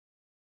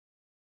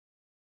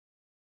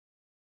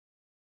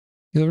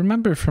You'll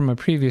remember from a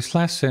previous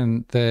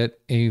lesson that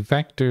a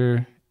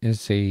vector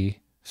is a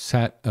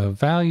set of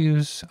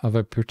values of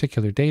a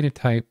particular data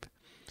type.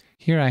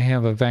 Here I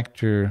have a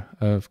vector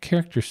of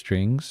character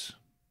strings,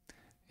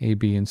 A,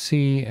 B, and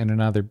C, and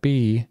another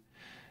B,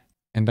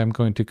 and I'm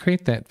going to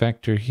create that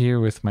vector here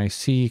with my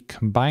C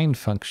combine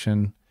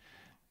function,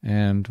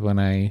 and when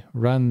I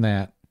run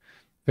that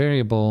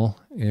variable,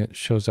 it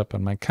shows up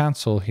on my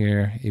console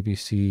here, A, B,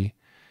 C,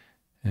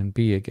 and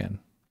B again.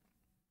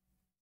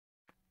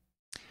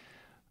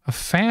 A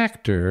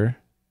factor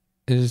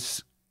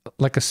is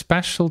like a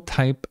special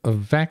type of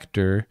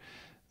vector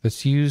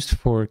that's used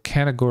for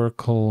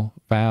categorical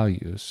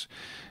values.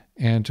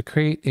 And to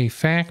create a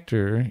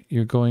factor,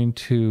 you're going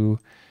to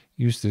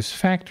use this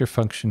factor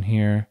function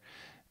here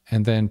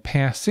and then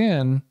pass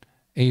in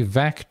a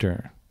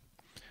vector.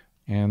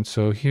 And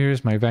so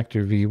here's my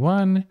vector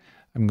v1.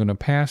 I'm going to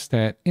pass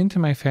that into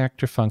my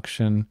factor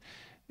function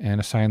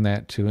and assign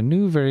that to a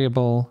new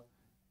variable,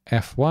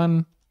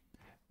 f1.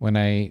 When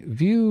I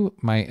view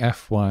my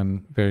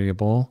f1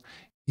 variable,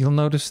 you'll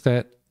notice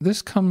that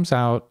this comes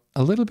out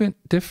a little bit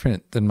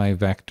different than my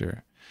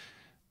vector.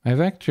 My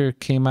vector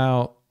came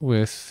out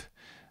with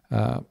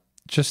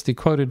just the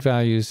quoted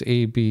values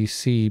a, b,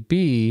 c,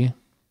 b,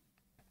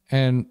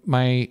 and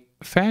my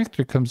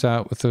factor comes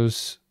out with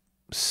those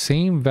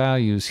same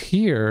values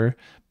here,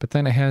 but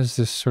then it has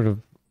this sort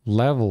of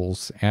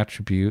levels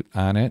attribute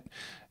on it,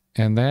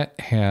 and that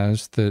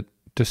has the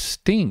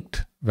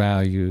distinct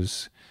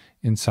values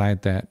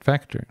inside that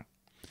vector.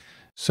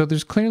 So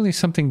there's clearly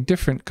something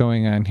different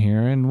going on here,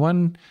 and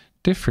one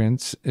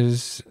difference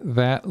is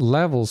that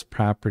levels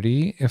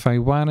property. If I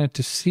wanted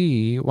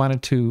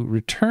to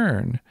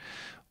return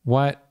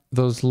what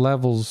those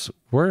levels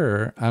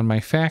were on my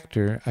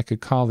factor, I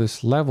could call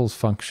this levels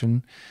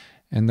function,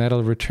 and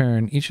that'll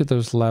return each of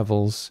those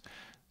levels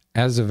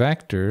as a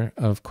vector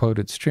of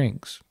quoted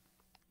strings.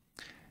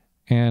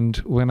 And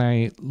when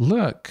I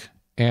look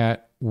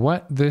at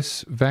what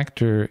this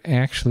vector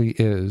actually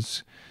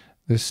is,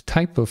 this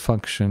type of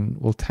function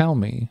will tell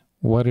me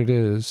what it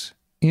is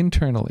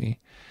internally.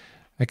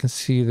 I can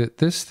see that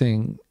this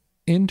thing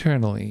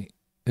internally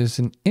is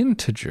an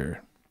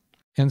integer.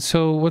 And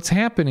so what's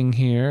happening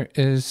here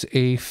is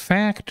a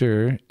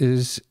factor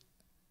is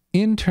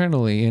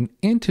internally an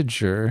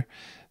integer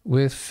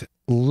with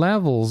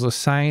levels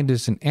assigned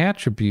as an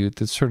attribute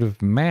that sort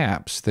of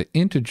maps the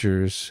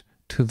integers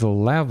to the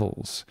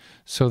levels.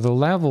 So the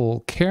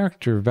level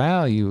character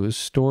value is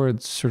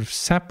stored sort of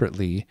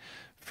separately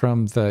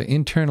from the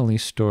internally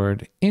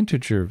stored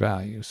integer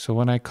value. So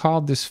when I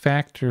called this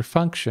factor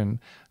function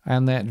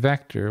on that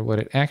vector, what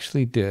it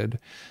actually did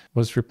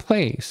was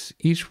replace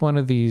each one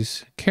of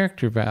these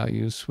character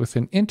values with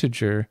an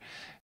integer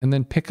and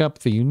then pick up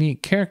the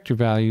unique character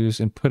values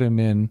and put them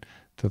in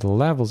to the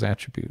levels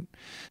attribute.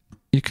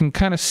 You can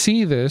kind of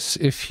see this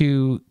if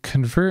you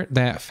convert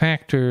that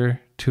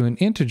factor to an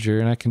integer,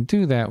 and I can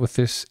do that with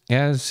this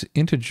as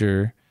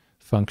integer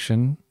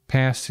function,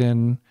 pass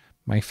in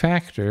my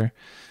factor,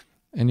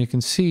 and you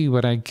can see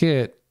what I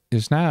get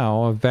is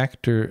now a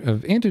vector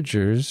of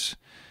integers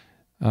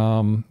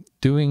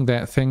doing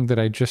that thing that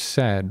I just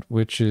said,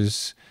 which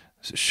is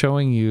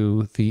showing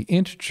you the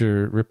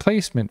integer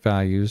replacement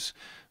values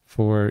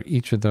for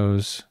each of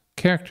those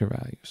character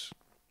values.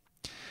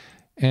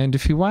 And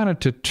if you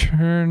wanted to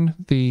turn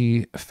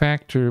the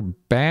factor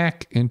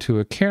back into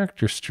a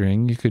character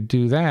string, you could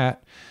do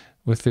that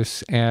with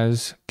this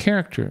as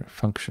character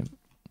function.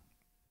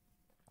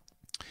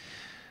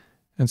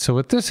 And so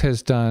what this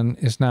has done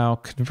is now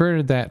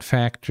converted that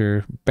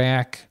factor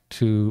back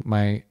to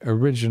my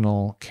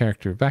original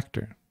character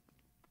vector.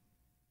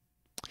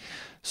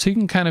 So you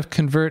can kind of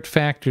convert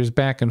factors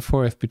back and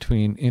forth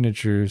between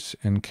integers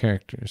and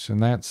characters, and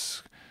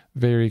that's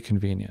very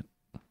convenient.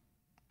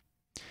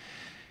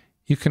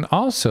 You can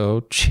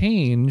also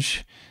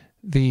change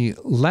the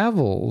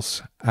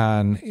levels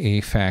on a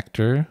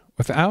factor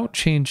without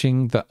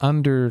changing the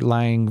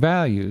underlying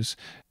values,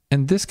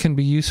 and this can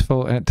be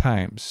useful at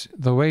times.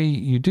 The way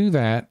you do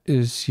that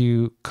is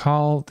you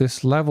call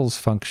this levels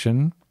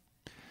function,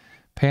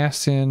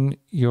 pass in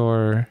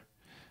your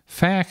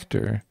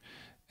factor,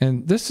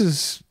 and this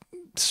is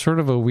sort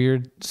of a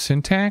weird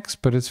syntax,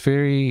 but it's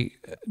very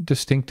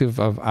distinctive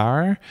of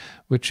R,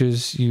 which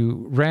is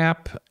you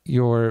wrap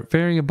your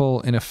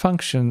variable in a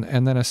function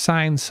and then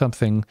assign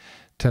something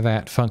to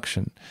that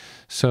function.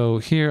 So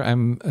here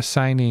I'm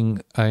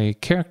assigning a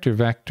character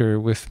vector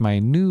with my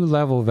new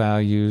level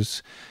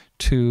values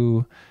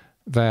to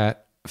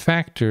that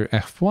factor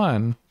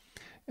f1,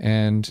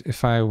 and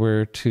if I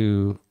were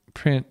to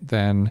print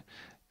then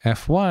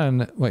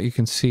f1, what you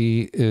can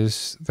see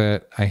is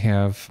that I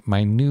have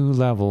my new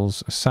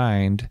levels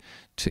assigned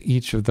to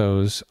each of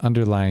those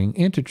underlying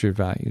integer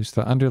values.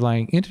 The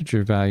underlying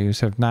integer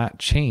values have not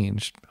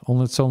changed.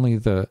 It's only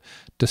the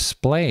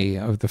display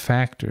of the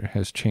factor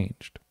has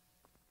changed.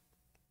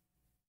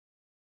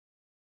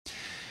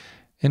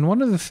 And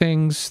one of the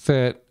things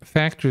that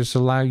factors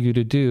allow you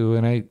to do,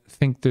 and I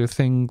think the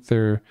thing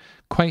they're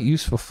quite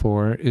useful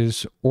for,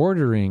 is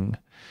ordering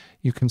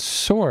you can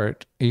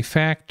sort a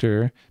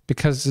factor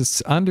because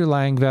its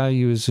underlying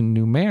value is a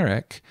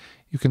numeric.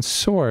 You can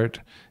sort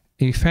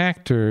a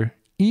factor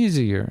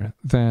easier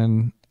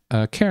than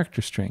a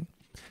character string.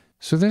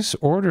 So this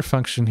order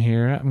function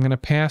here, I'm going to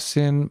pass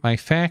in my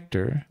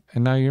factor.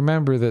 And now you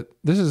remember that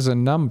this is a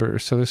number.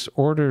 So this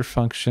order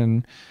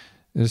function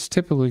is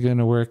typically going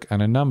to work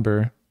on a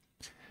number.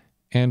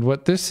 And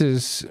what this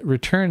is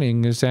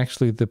returning is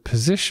actually the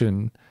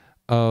position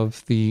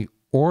of the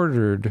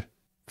ordered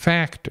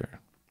factor.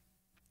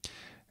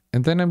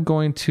 And then I'm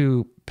going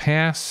to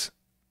pass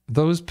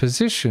those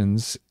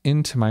positions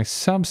into my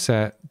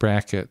subset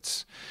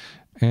brackets.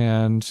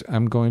 And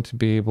I'm going to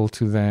be able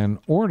to then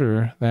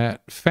order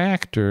that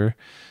factor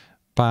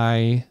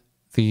by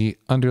the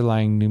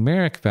underlying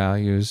numeric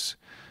values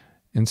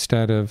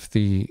instead of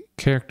the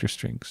character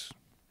strings.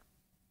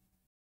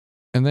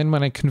 And then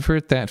when I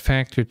convert that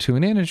factor to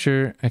an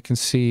integer, I can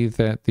see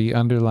that the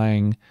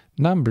underlying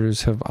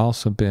numbers have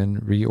also been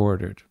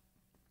reordered.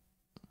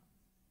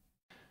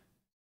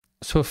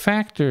 So a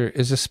factor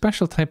is a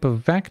special type of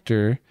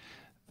vector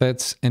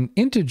that's an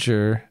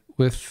integer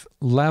with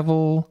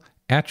level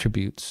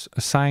attributes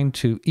assigned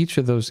to each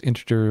of those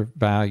integer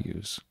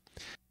values.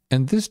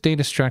 And this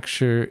data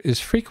structure is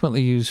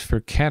frequently used for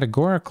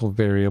categorical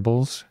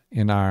variables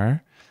in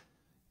R.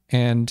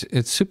 And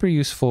it's super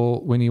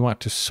useful when you want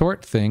to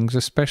sort things,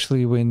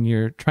 especially when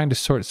you're trying to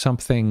sort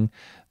something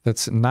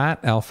that's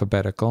not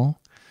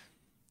alphabetical.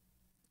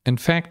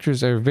 And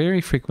factors are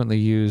very frequently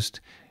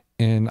used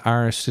in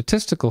our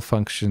statistical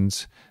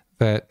functions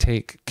that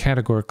take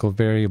categorical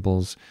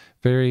variables.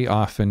 Very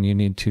often you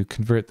need to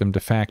convert them to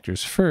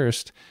factors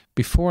first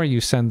before you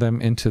send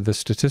them into the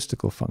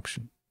statistical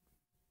function.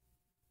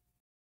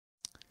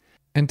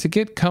 And to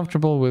get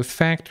comfortable with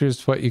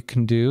factors, what you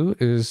can do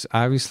is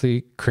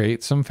obviously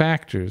create some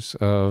factors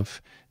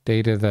of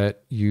data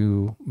that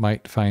you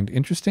might find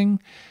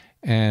interesting.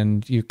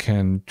 And you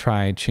can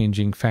try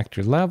changing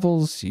factor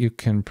levels. You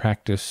can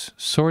practice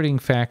sorting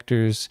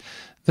factors.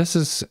 This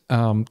is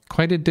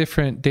quite a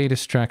different data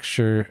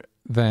structure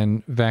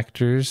than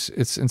vectors.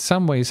 It's in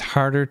some ways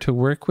harder to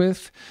work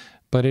with,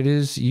 but it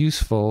is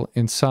useful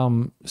in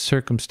some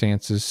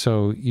circumstances.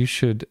 So you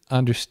should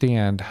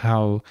understand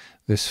how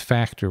this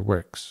factor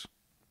works.